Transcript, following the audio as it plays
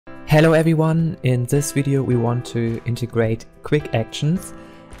Hello everyone, in this video we want to integrate QuickActions,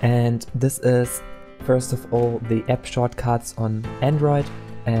 and this is first of all the app shortcuts on Android,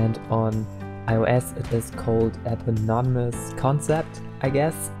 and on iOS it is called App Anonymous Concept, I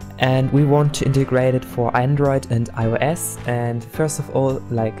guess. And we want to integrate it for Android and iOS. And first of all,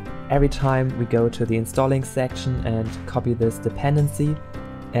 like every time we go to the installing section and copy this dependency,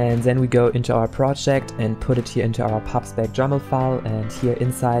 and then we go into our project and put it here into our pubspec YAML file, and here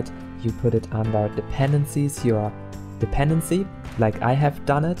inside you put it under dependencies, your dependency, like I have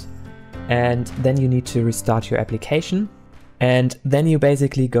done it. And then you need to restart your application. And then you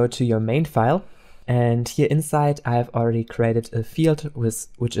basically go to your main file. And here inside I have already created a field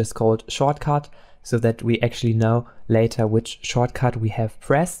which is called shortcut, so that we actually know later which shortcut we have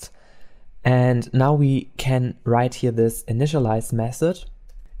pressed. And now we can write here this initialize method.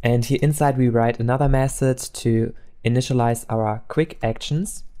 And here inside we write another method to initialize our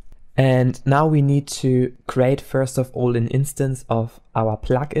QuickActions. And now we need to create first of all an instance of our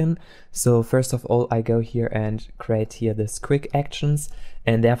plugin. So first of all I go here and create here this QuickActions,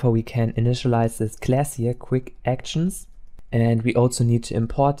 and therefore we can initialize this class here, QuickActions. And we also need to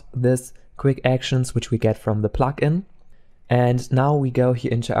import this QuickActions which we get from the plugin. And now we go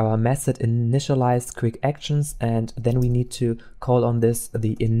here into our method initialize QuickActions, and then we need to call on this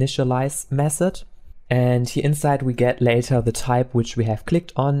the initialize method. And here inside we get later the type which we have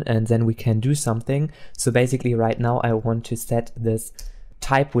clicked on, and then we can do something. So basically right now I want to set this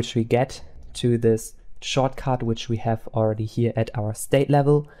type which we get to this shortcut which we have already here at our state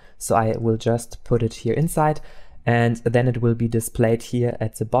level. So I will just put it here inside, and then it will be displayed here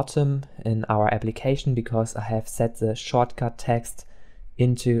at the bottom in our application, because I have set the shortcut text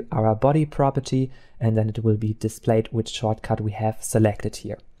into our body property, and then it will be displayed which shortcut we have selected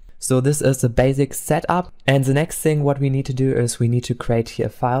here. So this is the basic setup, and the next thing what we need to do is we need to create here a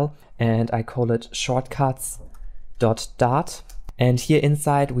file, and I call it shortcuts.dart. And here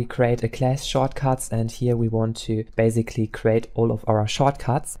inside we create a class shortcuts, and here we want to basically create all of our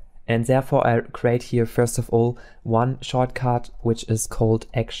shortcuts. And therefore I create here first of all one shortcut which is called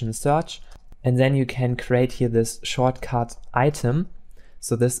action search, and then you can create here this shortcut item.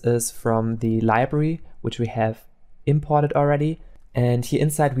 So this is from the library which we have imported already. And here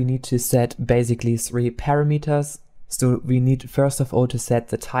inside we need to set basically 3 parameters. So we need first of all to set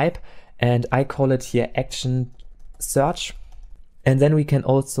the type, and I call it here action search. And then we can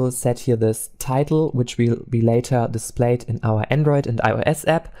also set here this title which will be later displayed in our Android and iOS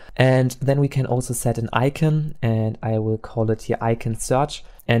app. And then we can also set an icon, and I will call it here icon search.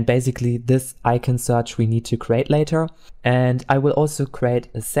 And basically this icon search we need to create later. And I will also create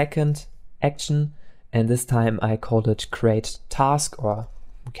a second action, and this time I called it create task, or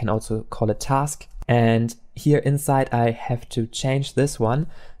we can also call it task. And here inside I have to change this one.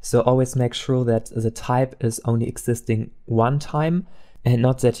 So always make sure that the type is only existing one time, and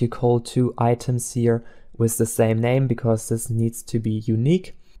not that you call 2 items here with the same name, because this needs to be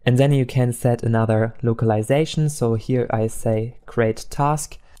unique. And then you can set another localization. So here I say create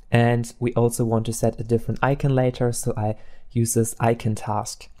task, and we also want to set a different icon later. So I use this icon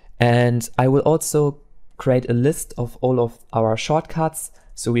task. And I will also create a list of all of our shortcuts.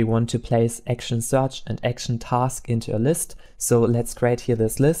 So we want to place action search and action task into a list. So let's create here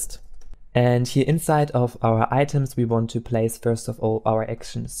this list. And here inside of our items, we want to place first of all our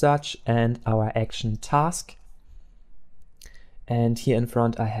action search and our action task. And here in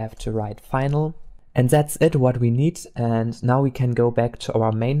front, I have to write final. And that's it, what we need. And now we can go back to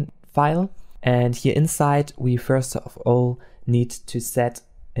our main file. And here inside, we first of all need to set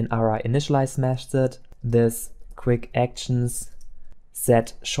in our initialize method this QuickActions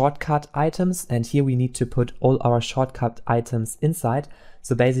set shortcut items, and here we need to put all our shortcut items inside.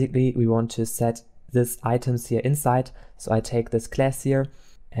 So basically we want to set these items here inside. So I take this class here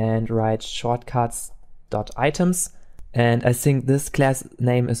and write shortcuts.items, and I think this class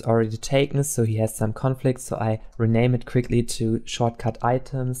name is already taken, so he has some conflict, so I rename it quickly to shortcut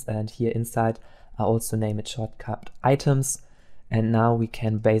items, and here inside I also name it shortcut items. And now we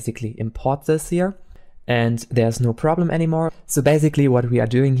can basically import this here, and there's no problem anymore. So basically what we are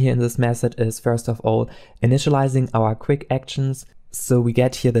doing here in this method is first of all initializing our QuickActions. So we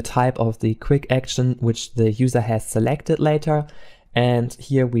get here the type of the QuickAction which the user has selected later, and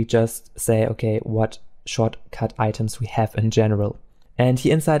here we just say okay, what shortcut items we have in general. And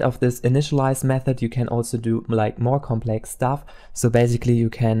here inside of this initialize method you can also do like more complex stuff. So basically you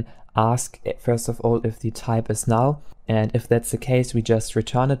can ask first of all if the type is null, and if that's the case we just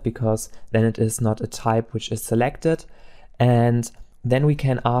return it, because then it is not a type which is selected. And then we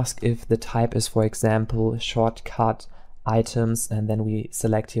can ask if the type is, for example, shortcut items, and then we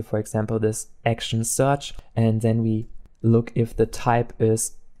select here, for example, this action search, and then we look if the type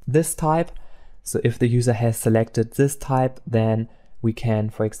is this type. So if the user has selected this type, then we can,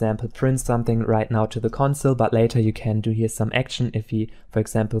 for example, print something right now to the console, but later you can do here some action. If you, for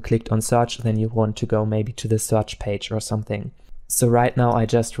example, clicked on search, then you want to go maybe to the search page or something. So right now I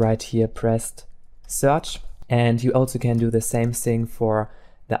just write here pressed search, and you also can do the same thing for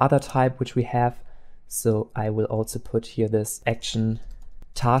the other type which we have. So I will also put here this action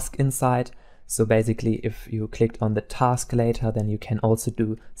task inside. So basically, if you clicked on the task later, then you can also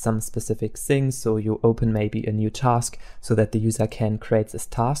do some specific things. So you open maybe a new task so that the user can create this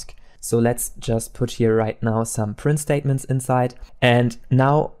task. So let's just put here right now some print statements inside. And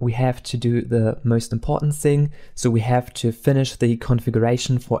now we have to do the most important thing. So we have to finish the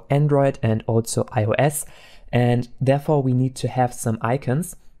configuration for Android and also iOS. And therefore we need to have some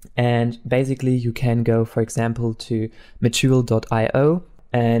icons. And basically you can go, for example, to material.io.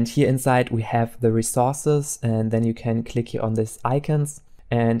 And here inside we have the resources, and then you can click here on this icons,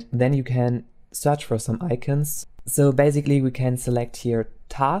 and then you can search for some icons. So basically we can select here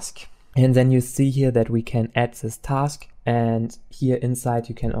task, and then you see here that we can add this task, and here inside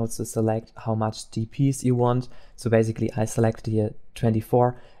you can also select how much DPs you want. So basically I selected here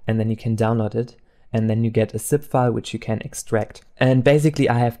 24, and then you can download it. And then you get a zip file which you can extract. And basically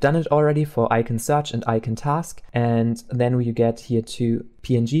I have done it already for icon search and icon task. And then you get here 2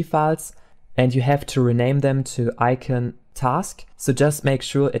 PNG files, and you have to rename them to icon task. So just make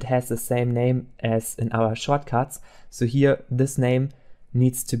sure it has the same name as in our shortcuts. So here this name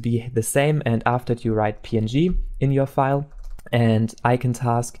needs to be the same, and after you write PNG in your file and icon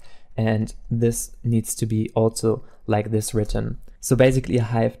task, and this needs to be also like this written. So basically I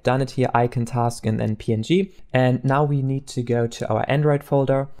have done it here, icon task and then PNG. And now we need to go to our Android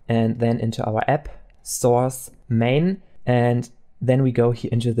folder and then into our app, source, main. And then we go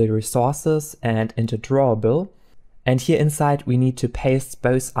here into the resources and into drawable. And here inside we need to paste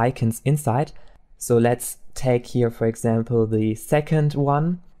both icons inside. So let's take here, for example, the second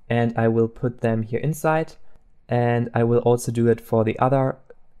one, and I will put them here inside. And I will also do it for the other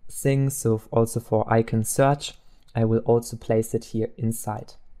things. So also for icon search, I will also place it here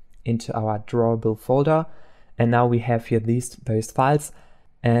inside into our drawable folder. And now we have here these both files,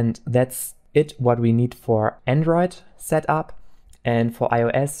 and that's it what we need for Android setup. And for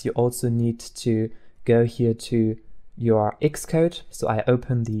iOS you also need to go here to your Xcode. So I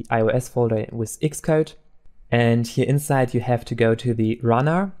open the iOS folder with Xcode, and here inside you have to go to the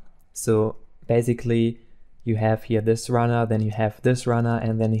runner. So basically you have here this runner, then you have this runner,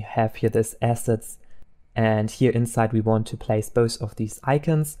 and then you have here this assets. And here inside we want to place both of these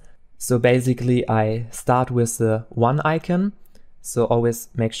icons. So basically I start with the one icon. So always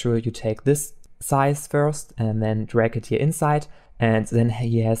make sure you take this size first and then drag it here inside. And then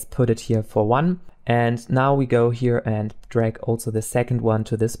he has put it here for 1. And now we go here and drag also the second one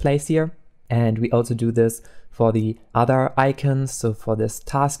to this place here. And we also do this for the other icons. So for this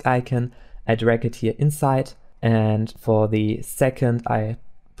task icon, I drag it here inside. And for the second, I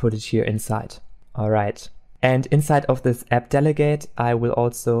put it here inside. All right, and inside of this app delegate, I will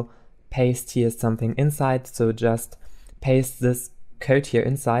also paste here something inside. So just paste this code here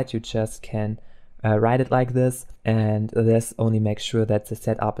inside. You just can write it like this, and this only makes sure that the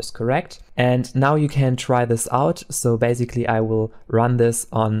setup is correct. And now you can try this out. So basically I will run this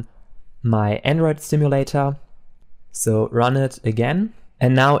on my Android simulator. So run it again.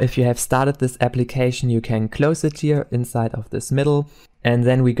 And now if you have started this application, you can close it here inside of this middle. And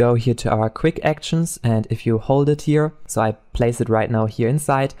then we go here to our QuickActions, and if you hold it here, so I place it right now here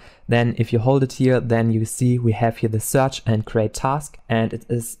inside, then if you hold it here, then you see we have here the search and create task, and it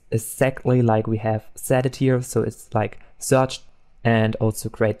is exactly like we have set it here. So it's like search and also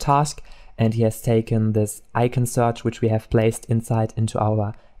create task, and he has taken this icon search which we have placed inside into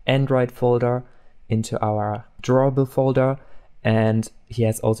our Android folder, into our drawable folder, and he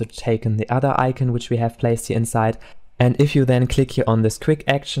has also taken the other icon which we have placed here inside. And if you then click here on this quick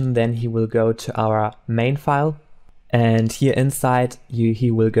action, then he will go to our main file, and here inside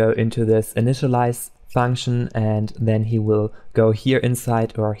he will go into this initialize function, and then he will go here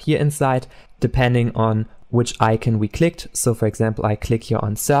inside or here inside depending on which icon we clicked. So for example, I click here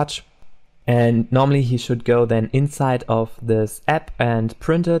on search, and normally he should go then inside of this app and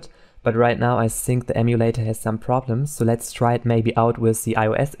print it. But right now I think the emulator has some problems, so let's try it maybe out with the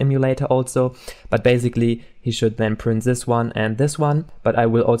iOS emulator also. But basically he should then print this one and this one, but I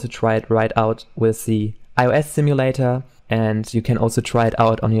will also try it right out with the iOS simulator, and you can also try it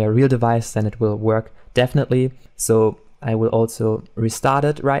out on your real device, then it will work definitely. So I will also restart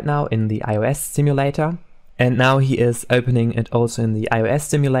it right now in the iOS simulator. And now he is opening it also in the iOS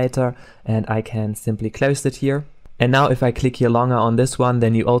simulator, and I can simply close it here. And now if I click here longer on this one,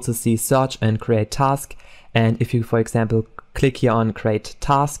 then you also see search and create task. And if you, for example, click here on create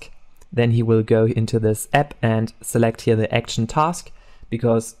task, then he will go into this app and select here the action task,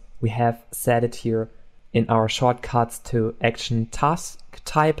 because we have set it here in our shortcuts to action task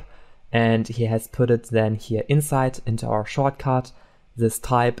type. And he has put it then here inside into our shortcut, this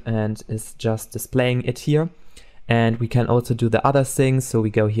type, and is just displaying it here. And we can also do the other things. So we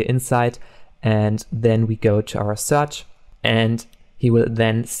go here inside and then we go to our search, and he will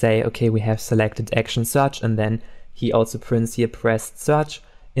then say, okay, we have selected action search, and then he also prints here pressed search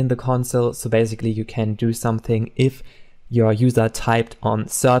in the console. So basically you can do something if your user typed on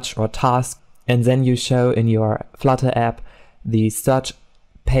search or task, and then you show in your Flutter app the search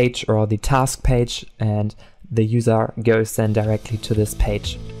page or the task page, and the user goes then directly to this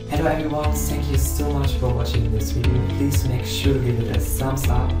page. Hello everyone, thank you so much for watching this video. Please make sure to give it a thumbs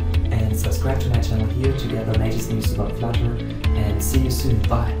up and subscribe to my channel here to get the latest news about Flutter, and see you soon.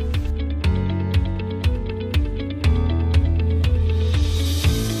 Bye!